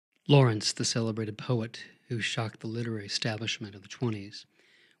Lawrence, the celebrated poet who shocked the literary establishment of the 20s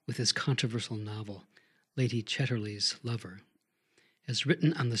with his controversial novel, Lady Chatterley's Lover, has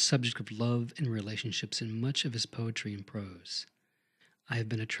written on the subject of love and relationships in much of his poetry and prose. I have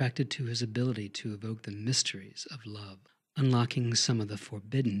been attracted to his ability to evoke the mysteries of love, unlocking some of the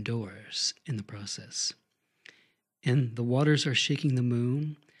forbidden doors in the process. In The Waters Are Shaking the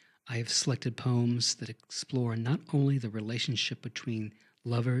Moon, I have selected poems that explore not only the relationship between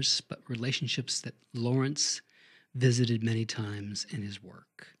lovers, but relationships that Lawrence visited many times in his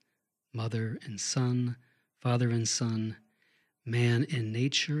work. Mother and son, father and son, man and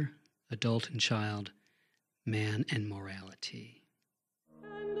nature, adult and child, man and morality.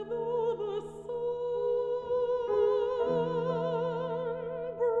 And though the sun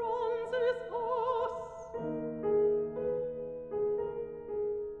bronzes us,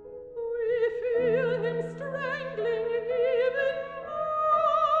 we feel him strangling even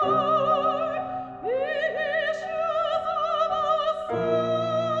by the issues of our soul.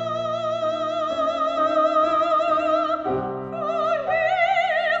 For he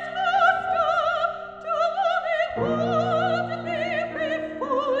is faster to behold the free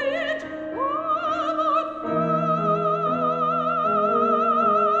foliage of our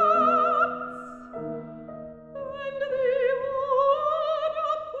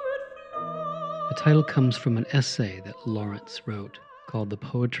The title comes from an essay that Lawrence wrote called The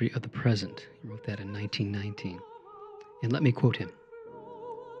Poetry of the Present. He wrote that in 1919. And let me quote him.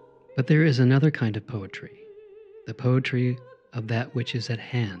 But there is another kind of poetry, the poetry of that which is at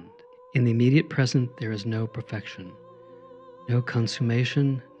hand. In the immediate present there is no perfection, no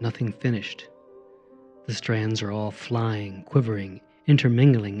consummation, nothing finished. The strands are all flying, quivering,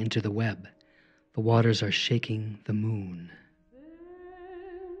 intermingling into the web. The waters are shaking the moon.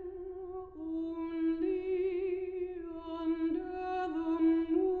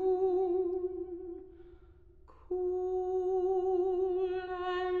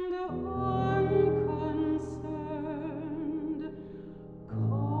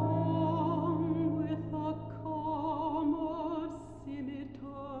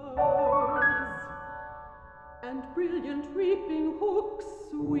 And brilliant reaping hooks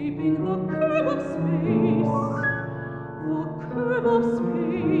sweeping the curve of space, the curve of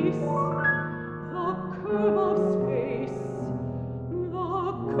space, the curve of space.